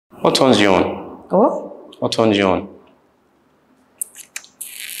What turns you on? What? What turns you on?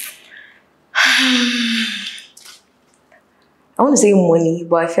 I want to say money,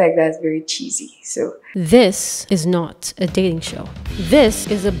 but I feel like that's very cheesy, so. This is not a dating show. This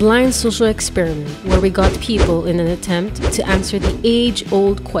is a blind social experiment where we got people in an attempt to answer the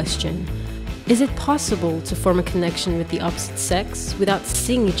age-old question: is it possible to form a connection with the opposite sex without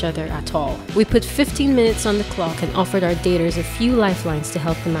seeing each other at all? We put 15 minutes on the clock and offered our daters a few lifelines to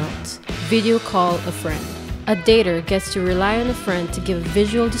help them out. Video call a friend. A dater gets to rely on a friend to give a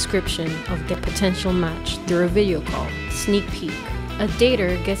visual description of their potential match through a video call. Sneak peek. A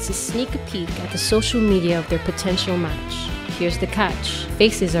dater gets to sneak a peek at the social media of their potential match. Here's the catch: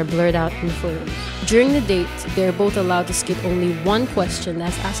 faces are blurred out in the photos. During the date, they are both allowed to skip only one question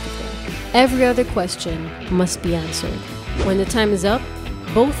that's asked of them. Every other question must be answered. When the time is up,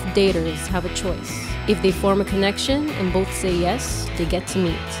 both daters have a choice. If they form a connection and both say yes, they get to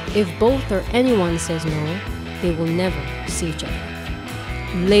meet. If both or anyone says no, they will never see each other.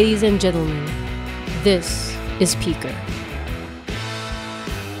 Ladies and gentlemen, this is PEEKER.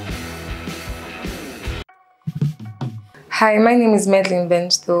 Hi, my name is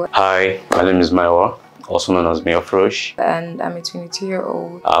Medlynn. Hi, my name is Mayor, also known as Mayor Frosh. And I'm a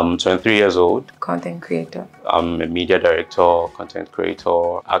 22-year-old. I'm 23 years old. Content creator. I'm a media director, content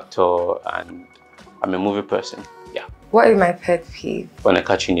creator, actor, and I'm a movie person. Yeah. What is my pet peeve? When I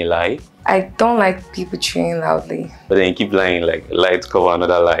catch you in a lie. I don't like people chewing loudly. But then you keep lying, like a lie to cover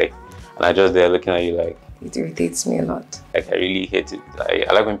another lie. And I just there looking at you like. It irritates me a lot. Like I really hate it.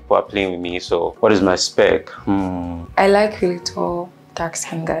 I like when people are playing with me. So what is my spec? I like really tall,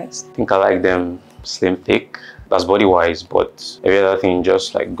 dark-skinned guys. I think I like them slim, thick. That's body-wise, but every other thing,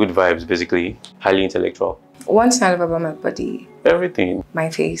 just like good vibes, basically. Highly intellectual. One thing I love about my body. Everything. My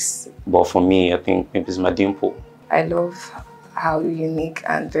face. But for me, I think maybe it's my dimple. I love how unique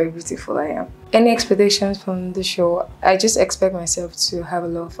and very beautiful I am. Any expectations from the show? I just expect myself to have a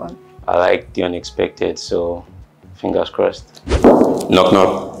lot of fun. I like the unexpected, so fingers crossed. Knock,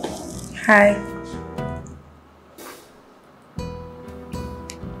 knock. Hi.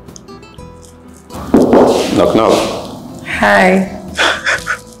 Knock, knock. Hi.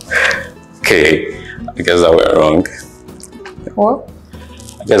 Okay, I guess I went wrong. What?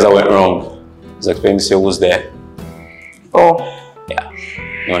 I guess I went wrong. I was expecting to say who's there. Oh. Yeah.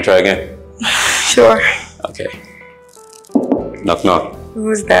 You want to try again? Sure. Okay. Knock, knock.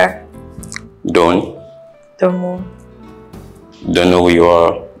 Who's there? Don't know. Don't know who you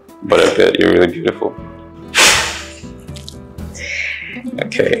are, but I bet you're really beautiful.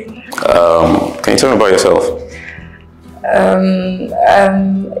 Okay. Can you tell me about yourself? I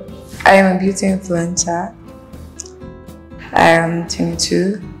am a beauty influencer. I am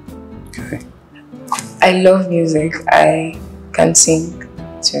 22. Okay. I love music. I can sing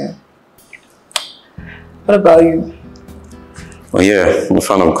too. What about you? Well, yeah, I'm a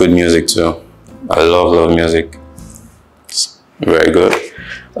fan of good music too. I love music. It's very good.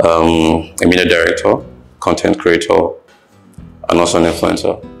 A media director, content creator, and also an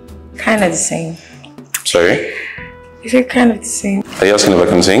influencer. Kind of the same. Sorry? Is it kind of the same? Are you asking if I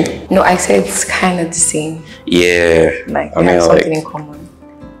can sing? No, I said it's kind of the same. Yeah. Like, I we mean, have something like, in common.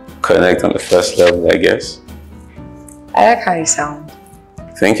 connect on the first level, I guess. I like how you sound.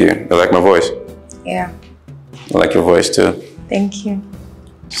 Thank you. I like my voice. Yeah. I like your voice too. Thank you.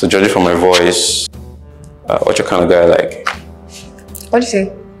 So judging from my voice, what's your kind of guy like? What'd you say?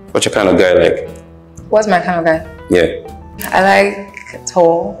 What's your kind of guy like? What's my kind of guy? Yeah. I like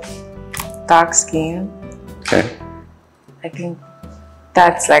tall, dark skin. Okay. I think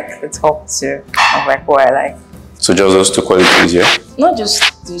that's like the top two of like what I like. So just those two qualities, yeah? Not just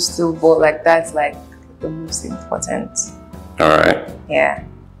those two, but like that's like the most important. Alright. Yeah.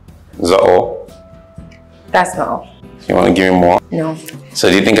 Is that all? That's not all. You want to give me more? No. So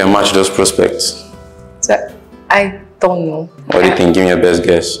do you think I match those prospects? So I don't know. What do you think? Give me your best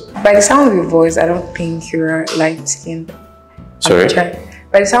guess. By the sound of your voice, I don't think you're light skinned. Sorry?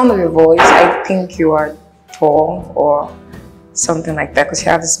 By the sound of your voice, I think you are tall or something like that because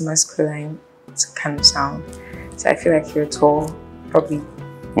you have this masculine kind of sound. So I feel like you're tall, probably.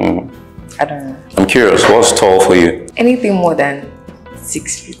 I don't know. I'm curious, what's tall for you? Anything more than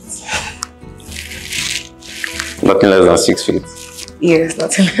 6 feet. Nothing less than 6 feet. Yes,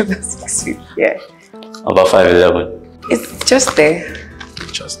 nothing less than 6 feet. Yeah. About 5'11". It's just there.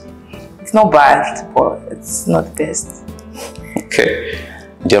 Just. It's not bad, but it's not the best. Okay.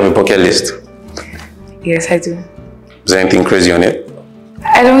 Do you have a bucket list? Yes, I do. Is there anything crazy on it?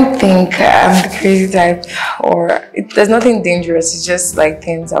 I don't think I'm the crazy type, or there's nothing dangerous. It's just like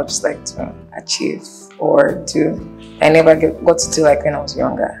things I would just like to achieve or do. I never got to do like when I was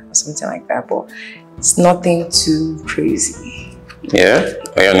younger or something like that, but it's nothing too crazy. Yeah?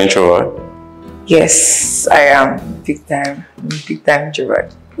 Are you an introvert? Yes, I am big time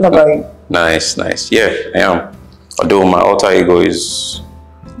introvert. What about you? Nice, nice. Yeah, I am. Although my alter ego is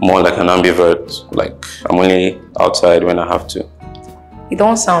more like an ambivert. Like, I'm only outside when I have to. You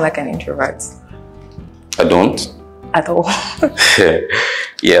don't sound like an introvert. I don't? At all.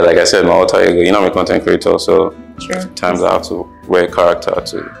 Yeah, like I said, my alter ego, you know, I'm a content creator, so True. times I have to wear character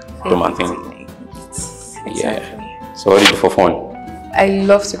to do my thing. Exactly. Yeah. So what do you do for fun? I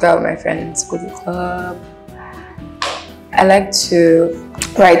love to go out with my friends, go to the club. I like to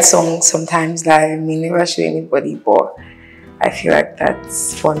write songs sometimes that I may never show anybody, but I feel like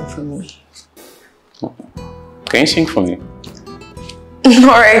that's fun for me. Can you sing for me?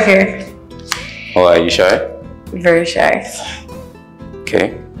 Not right here. Oh, are you shy? Very shy.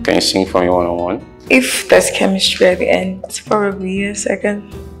 Okay. Can you sing for me one-on-one? If there's chemistry at the end, probably yes, I can.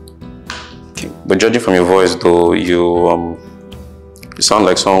 Okay. But judging from your voice, though, you sound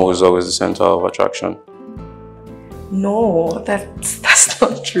like someone who's always the center of attraction. No, that's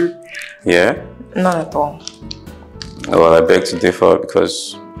not true. Yeah? Not at all. Well, I beg to differ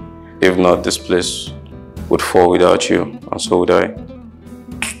because if not, this place would fall without you, and so would I.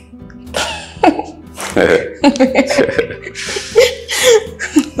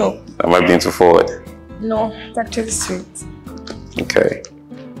 No. Am I being too forward? No, it's actually sweet. Okay.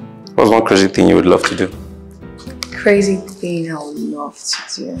 What's one crazy thing you would love to do? Crazy thing I would love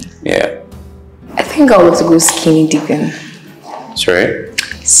to do. Yeah. I think I would love to go skinny dipping. Sorry?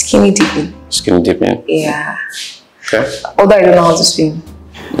 Skinny dipping. Skinny dipping? Yeah. Okay. Although I don't know how to swim.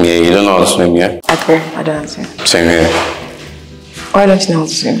 Yeah, you don't know how to swim, yeah? I don't know how to swim. Same here. Why don't you know how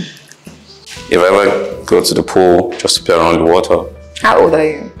to swim? If I ever go to the pool just to play around the water. How old are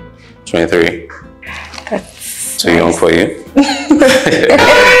you? 23. That's Too young for you?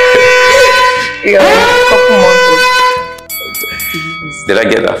 Yeah, a couple months old. Did I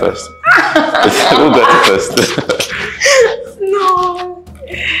get that first? Who got it first? No.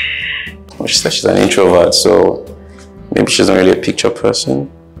 Well, she said she's an introvert, so maybe she's not really a picture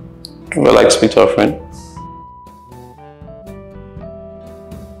person. Would I like to speak to her friend?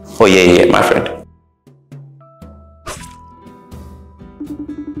 Oh yeah, my friend.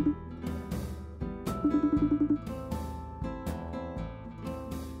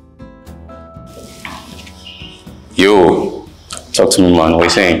 Yo, talk to me, man. What are you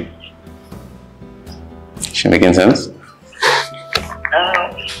saying? She making sense?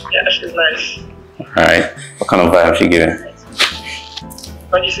 Yeah, she's nice. Alright. What kind of vibe is she giving?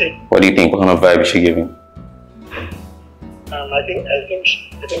 What do you say? What do you think? What kind of vibe is she giving? I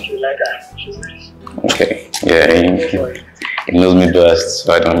think you like her. She's nice. Okay. Yeah, he knows me best,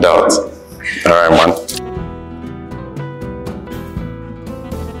 so I don't doubt. Alright, man.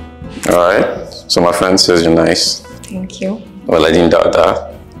 Alright. So my friend says you're nice. Thank you. Well, I didn't doubt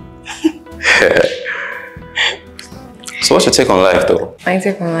that. So what's your take on life, though? My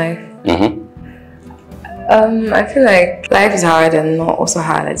take on life? Mm-hmm. I feel like life is hard and not also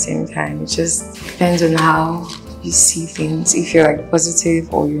hard at the same time. It just depends on how you see things. If you're like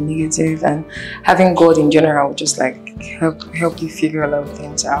positive or you're negative, and having God in general will just like help you figure a lot of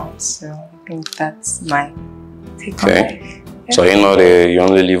things out. So I think that's my take on life. Yeah. So you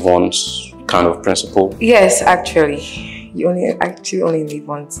only live once kind of principle? Yes, actually. You only live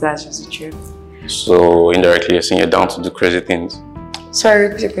once. That's just the truth. So indirectly you're saying you're down to do crazy things? Sorry,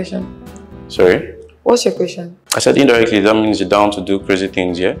 what's your question? Sorry? What's your question? I said indirectly that means you're down to do crazy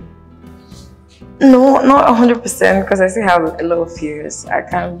things, yeah? No, not 100% because I still have a lot of fears. I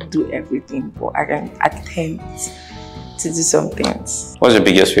can't do everything, but I can attempt to do some things. What's your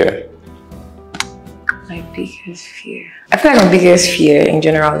biggest fear? My biggest fear? I feel like my biggest fear in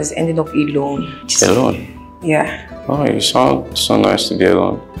general is ending up alone. Alone? Yeah. Oh, you sound so nice to be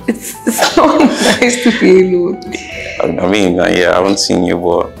alone. It's so nice to be alone. I mean, yeah, I haven't seen you,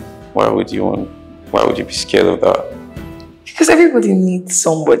 but why would you be scared of that? Because everybody needs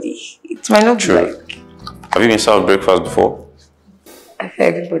somebody. It might not be like... Have you been served breakfast before? I feel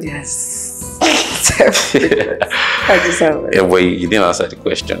everybody has served breakfast. I just have it. Yeah, but you didn't answer the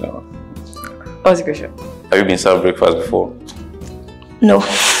question. No. What's the question? Have you been served breakfast before? No.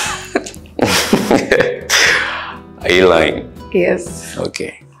 Are you lying? Yes.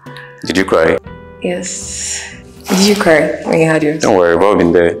 Okay. Did you cry? Yes. Did you cry when you had yours? Don't worry, we've all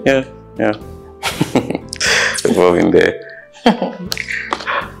been there. Yeah. We've all been there.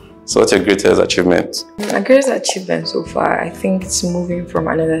 So what's your greatest achievement? My greatest achievement so far, I think it's moving from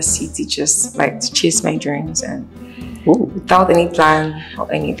another city just like to chase my dreams and without any plan or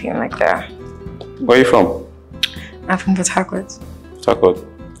anything like that. Where are you from? I'm from Port Harcourt. Port.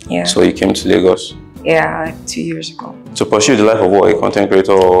 Yeah. So you came to Lagos? Yeah, like 2 years ago. To pursue the life of what? A content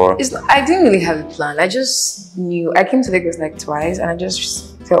creator or? I didn't really have a plan. I just knew. I came to Lagos like twice and I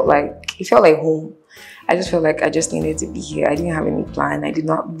just felt like, it felt like home. I just felt like I just needed to be here. I didn't have any plan. I did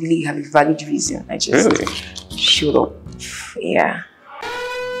not really have a valid reason. I just showed up. Yeah.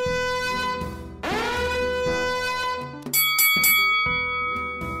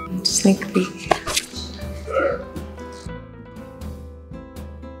 Sneak peek.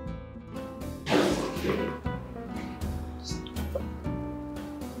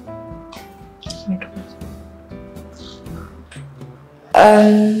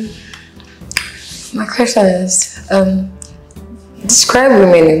 My question is, describe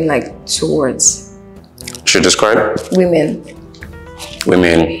women in like 2 words. Should describe? Women.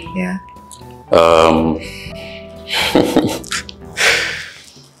 Women. Yeah.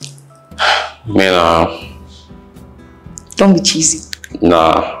 Men are... Don't be cheesy.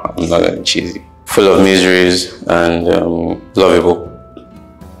 Nah, I'm not gonna be cheesy. Full of miseries and lovable.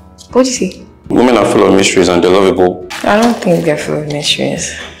 What do you say? Women are full of mysteries and they're lovable. I don't think they're full of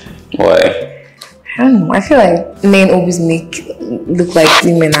mysteries. Why? I don't know. I feel like men always look like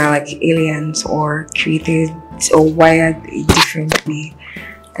women are like aliens or created or wired a different way.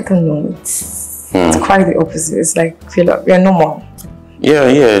 I don't know. It's quite the opposite. It's like we're normal.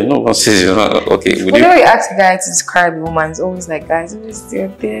 Yeah. No one says you're not okay. Whenever you ask a guy to describe a woman, it's always like, guys, you're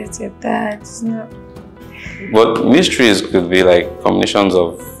this, you're that. It's not. But mysteries could be like combinations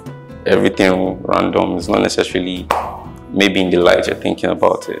of everything random. It's not necessarily maybe in the light you're thinking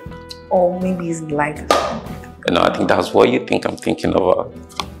about it. Or maybe it's like. No, I think that's what you think I'm thinking about.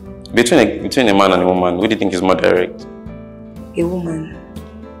 Between a man and a woman, who do you think is more direct? A woman.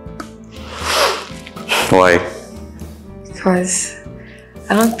 Why? Because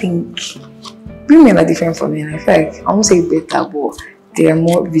I don't think women are different from men. I feel like I won't say better, but they are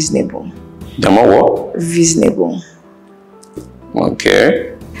more reasonable. They're more what? Reasonable.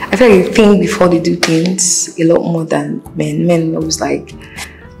 Okay. I feel like they think before they do things a lot more than men. Men always like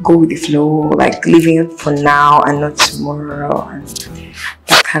go with the flow, like living for now and not tomorrow, and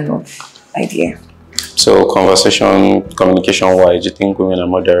that kind of idea. So communication wise, do you think women are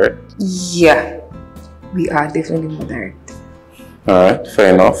more direct? Yeah, we are definitely more direct. Alright,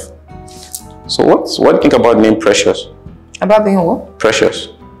 fair enough. So what do you think about name Precious? About being what? Precious.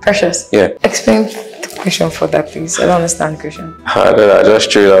 Precious? Yeah. Explain the question for that, please. I don't understand the question. I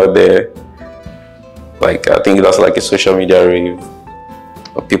just threw it out there. Like, I think that's like a social media rave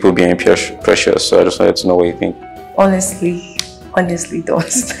of people being precious. So I just wanted to know what you think. Honestly don't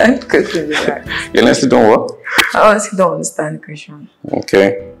understand the question. You honestly don't what? I honestly don't understand the question.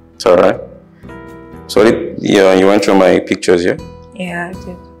 Okay, it's alright. So you went through my pictures, yeah? Yeah, I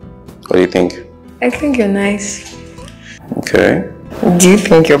did. What do you think? I think you're nice. Okay. Do you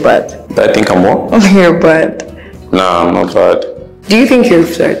think you're bad? Do I think I'm what? You're bad. Nah, I'm not bad. Do you think you're a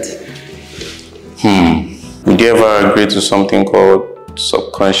flirt? Would you ever agree to something called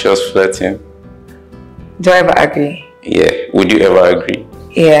subconscious flirting? Do I ever agree? Yeah. Would you ever agree?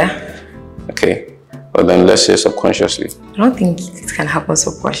 Yeah. Okay. Well then let's say subconsciously. I don't think it can happen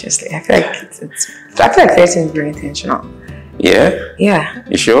subconsciously. I feel like flirting is very intentional. Yeah? Yeah.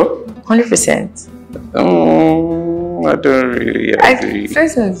 You sure? 100%. I don't really agree.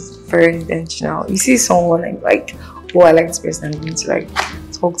 Flirting is very intentional. You see someone like, oh, I like this person, I'm going to like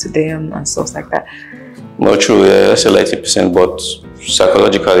talk to them and stuff like that. No, true, yeah, let's say 90%, but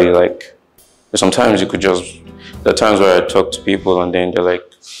psychologically, like, sometimes you could just, there are times where I talk to people and then they're like,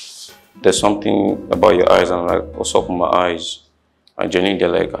 there's something about your eyes, and I'm like, what's up with my eyes? And genuinely they're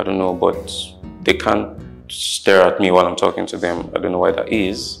like, I don't know, but they can't stare at me while I'm talking to them. I don't know why that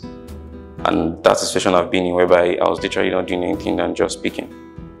is. And that's the situation I've been in, whereby I was literally not doing anything than just speaking.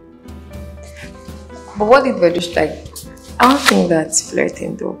 But what if we're just like, I don't think that's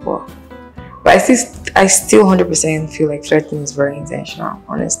flirting though, but I still 100% feel like flirting is very intentional,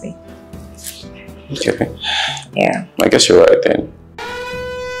 honestly. Okay. Yeah. I guess you're right then.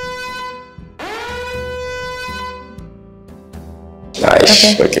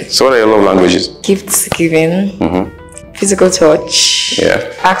 Nice. Okay. So what are your love languages? Gifts giving, physical touch,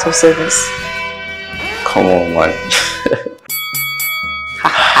 yeah, acts of service. Come on, man.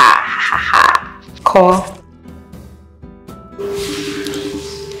 Call.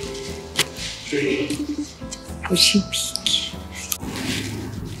 Pushy peak.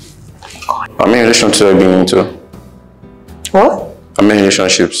 How many relationships have you been into? What? How many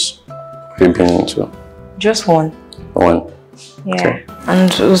relationships have you been into? Just one. One. Yeah. Okay.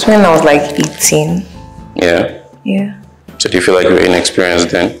 And it was when I was like 18. Yeah. Yeah. So do you feel like you were inexperienced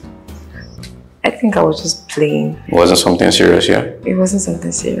then? I think I was just playing. It wasn't something serious, yeah? It wasn't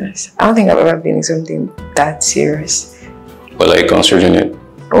something serious. I don't think I've ever been in something that serious. But are you considering it?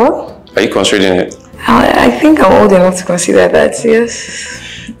 What? Are you considering it? I think I'm old enough to consider that,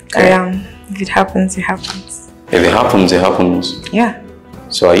 yes. Okay. I am. If it happens, it happens. If it happens, it happens. Yeah.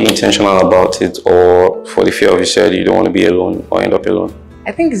 So are you intentional about it, or for the fear of you said you don't want to be alone or end up alone?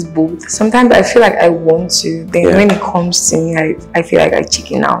 I think it's both. Sometimes I feel like I want to. Then when it comes to me, I feel like I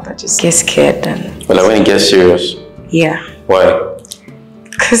chicken out. I just get scared. And But like when it gets serious? Yeah. Why?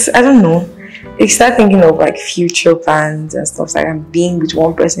 Because I don't know. You start thinking of like future plans and stuff like I'm being with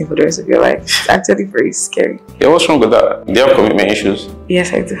one person for the rest of your life. It's actually very scary. Yeah, what's wrong with that? Do you have commitment issues?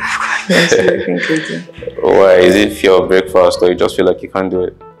 Yes, I do have commitment issues. Why? Is it fear of breakfast, or you just feel like you can't do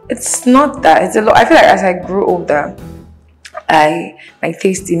it? It's not that. It's a lot. I feel like as I grew older, my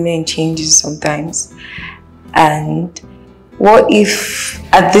taste in men changes sometimes. And what if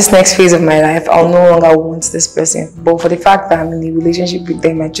at this next phase of my life, I'll no longer want this person, but for the fact that I'm in a relationship with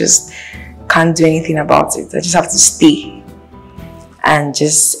them, I just can't do anything about it. I just have to stay and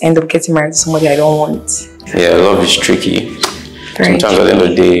just end up getting married to somebody I don't want. Yeah, love is tricky. Very Sometimes at the end of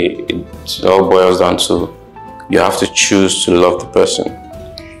the day, it all boils down to you have to choose to love the person.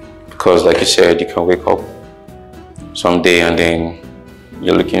 Because like you said, you can wake up someday and then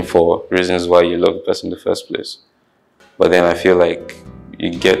you're looking for reasons why you love the person in the first place. But then I feel like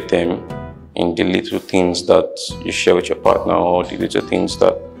you get them in the little things that you share with your partner, or the little things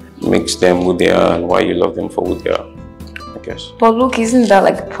that makes them who they are and why you love them for who they are, I guess. But look, isn't that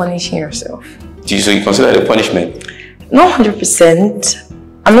like punishing yourself? So you consider it a punishment? Not 100%.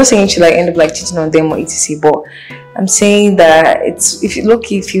 I'm not saying you should like end up like cheating on them or etc. But I'm saying that it's, if you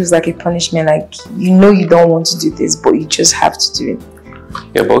look, it feels like a punishment. Like you know you don't want to do this, but you just have to do it.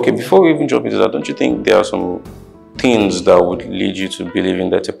 Yeah, but okay, before we even jump into that, don't you think there are some things that would lead you to believing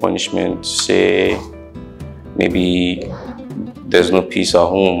that a punishment? Say maybe there's no peace at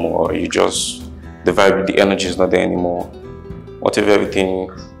home, or you just, the vibe, the energy is not there anymore. What if everything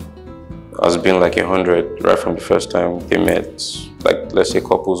has been like 100 right from the first time they met? Like, let's say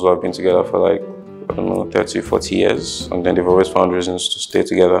couples who have been together for like, I don't know, 30, 40 years, and then they've always found reasons to stay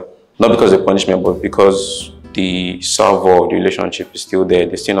together. Not because of punishment, but because the salvo of the relationship is still there.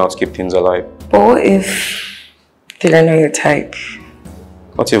 They still know how to keep things alive. But what if they're not your type?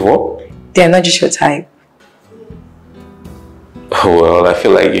 What if what? They're not just your type. Well, I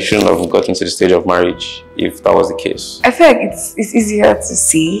feel like you shouldn't have gotten to the stage of marriage if that was the case. I feel like it's easier to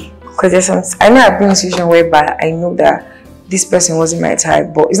see, because there's some, I know I've been in a situation whereby I know that this person wasn't my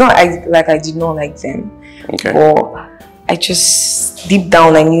type, but it's not like I did not like them. Okay. Or I just, deep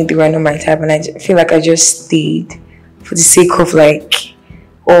down, I knew they were not my type, and I feel like I just stayed for the sake of like,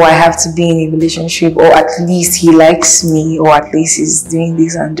 oh, I have to be in a relationship, or at least he likes me, or at least he's doing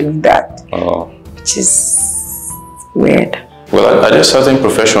this and doing that. Oh. Which is weird. Well, are there certain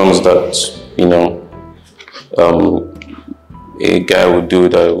professions that, you know, a guy would do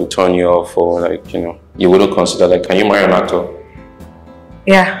that would turn you off, or like, you know, you wouldn't consider, like, can you marry an actor?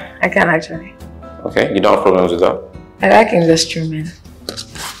 Yeah, I can actually. Okay, you don't have problems with that? I like industrial men.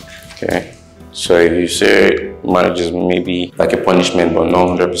 Okay, so if you say marriage is maybe like a punishment but not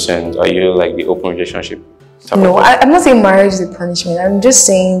 100%, are you like the open relationship type No, of I'm not saying marriage is a punishment. I'm just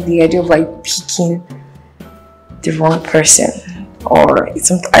saying the idea of like picking the wrong person, or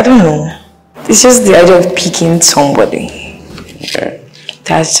it's, I don't know. It's just the idea of picking somebody. Okay.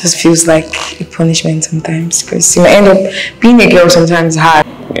 That just feels like a punishment sometimes, because you might end up being a girl sometimes hard.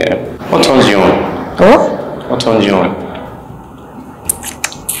 Yeah. What turns you on? What? What turns you on?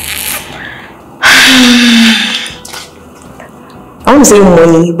 I want to say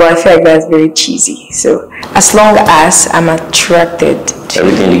money, but I feel like that's very cheesy. So as long as I'm attracted to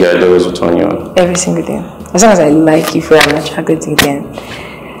Everything the guy does will turn you on. every single thing, as long as I like you, for I'm attracted to you, then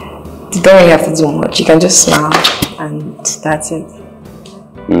you don't really have to do much. You can just smile and that's it.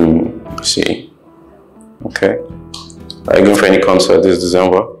 See. Okay. Are you going for any concert this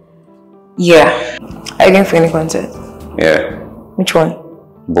December? Yeah. Are you going for any concert? Yeah. Which one?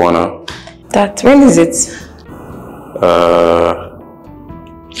 Buona. That, when is it?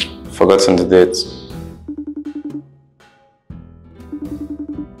 Forgotten the date.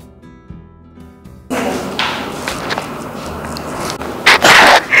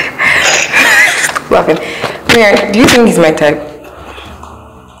 Laughing. Mayor, do you think he's my type? Am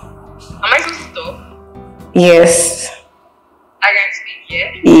I supposed to talk? Yes. I can speak,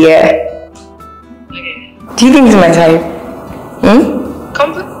 yeah? Yeah. Okay. Do you think he's my type? No.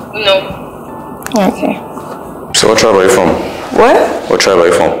 Okay. So what tribe are you from? What? What tribe are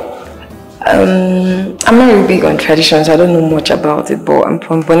you from? I'm not really big on traditions. I don't know much about it, but I'm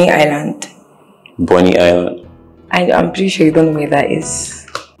from Bonny Island. Bonny Island. I'm pretty sure you don't know where that is.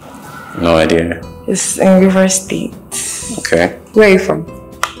 No idea. It's in River State. Okay. Where are you from?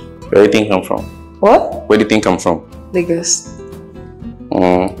 Where do you think I'm from? What? Where do you think I'm from? Lagos.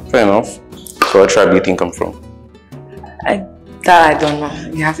 Fair enough. So what tribe do you think I'm from? I don't know.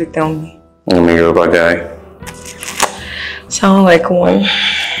 You have to tell me. I'm a Yoruba guy. Sound like one.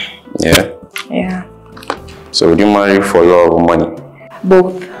 Yeah? Yeah. So would you marry for love or money?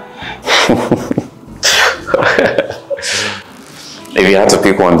 Both. If you had to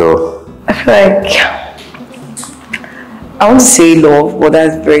pick one though. I feel like I want to say love, but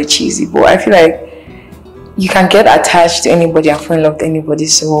that's very cheesy. But I feel like you can get attached to anybody and fall in love with anybody.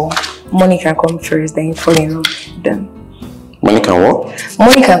 So money can come first, then you fall in love with them. Money can what?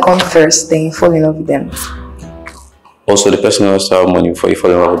 Money can come first, then you fall in love with them. Also, the person has to have money before you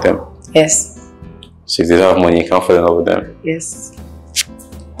fall in love with them. Yes. So if they don't have money, you can't fall in love with them. Yes.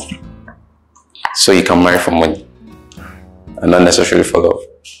 So you can marry for money and not necessarily for love.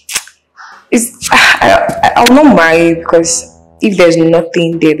 I'll not marry because if there's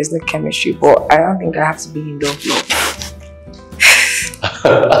nothing there, there's no chemistry. But I don't think I have to be in love.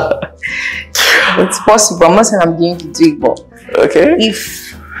 It's possible. I'm not saying I'm going to do it, but okay.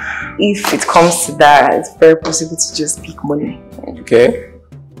 If it comes to that, it's very possible to just pick money. Okay.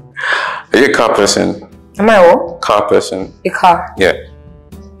 Are you a car person? Am I what? Car person. A car? Yeah.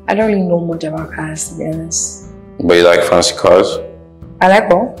 I don't really know much about cars, to be honest. But you like fancy cars? I like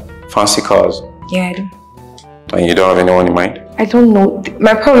what? Fancy cars. Yeah, I do. And you don't have anyone in mind? I don't know.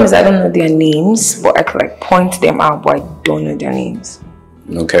 My problem is I don't know their names, but I could like point them out, but I don't know their names.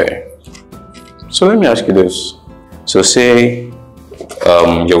 Okay. So let me ask you this. So say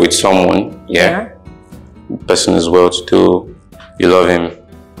you're with someone, yeah? The person is well-to-do, you love him,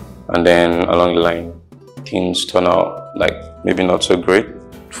 and then along the line, things turn out like maybe not so great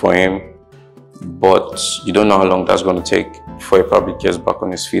for him, but you don't know how long that's going to take before he probably gets back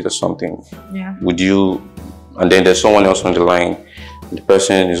on his feet or something. Yeah. Would you, and then there's someone else on the line, the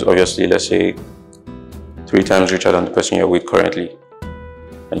person is obviously, let's say, 3 times richer than the person you're with currently,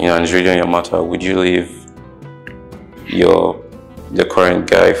 and and it's really on your matter, would you leave the current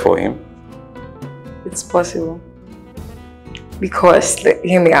guy for him? It's possible. Because,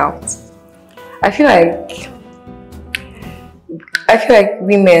 hear me out. I feel like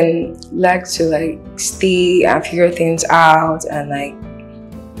women like to like stay and figure things out and like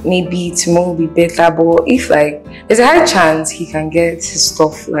maybe tomorrow will be better, but if like there's a high chance he can get his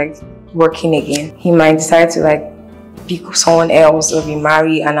stuff like working again, he might decide to like pick someone else or be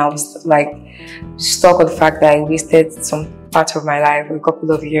married, and I was like stuck with the fact that I wasted some part of my life, a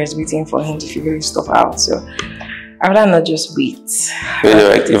couple of years waiting for him to figure his stuff out. So I'd rather not just wait. Really,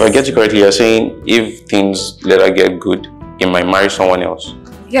 like, if I get you correctly, you're saying if things later get good, he might marry someone else?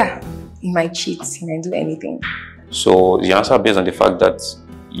 Yeah, he might cheat, he might do anything. So the answer based on the fact that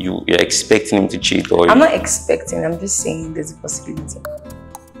you're expecting him to cheat, or I'm not expecting, I'm just saying there's a possibility.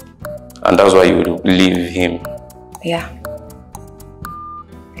 And that's why you would leave him? Yeah.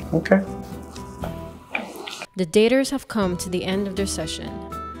 Okay. The daters have come to the end of their session.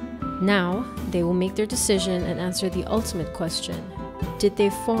 Now, they will make their decision and answer the ultimate question. Did they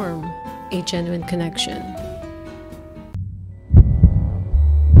form a genuine connection?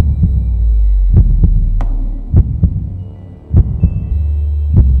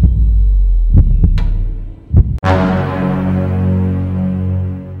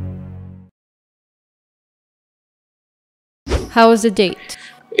 How was the date?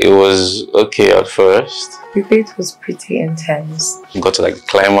 It was okay at first. The date was pretty intense. Got to like the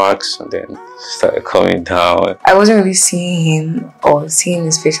climax and then started coming down. I wasn't really seeing him or seeing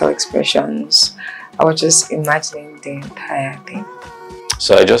his facial expressions. I was just imagining the entire thing.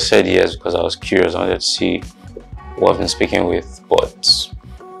 So I just said yes because I was curious. I wanted to see who I've been speaking with, but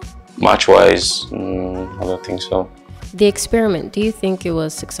match-wise, I don't think so. The experiment, do you think it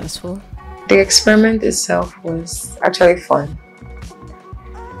was successful? The experiment itself was actually fun.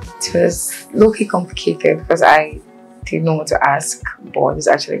 It was low-key complicated because I didn't know what to ask, but it was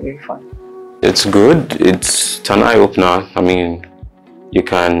actually really fun. It's good. It's an eye-opener. I mean, you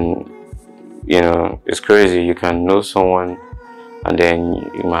can, it's crazy. You can know someone and then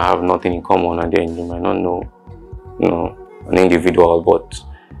you might have nothing in common, and then you might not know, an individual, but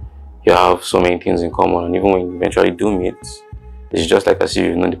you have so many things in common, and even when you eventually do meet, it's just like as if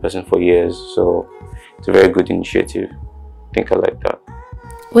you've known the person for years. So it's a very good initiative. I think I like that.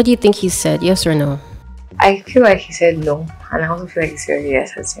 What do you think he said, yes or no? I feel like he said no, and I also feel like he said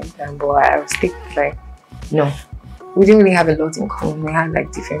yes at the same time, but I was thinking like, no. We didn't really have a lot in common. We had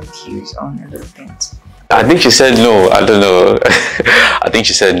like different views on a lot of things. I think she said no. I don't know. I think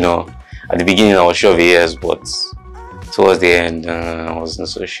she said no. At the beginning, I was sure of a yes, but towards the end, I wasn't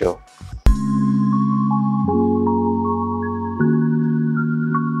so sure.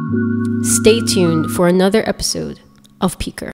 Stay tuned for another episode of PEEKER.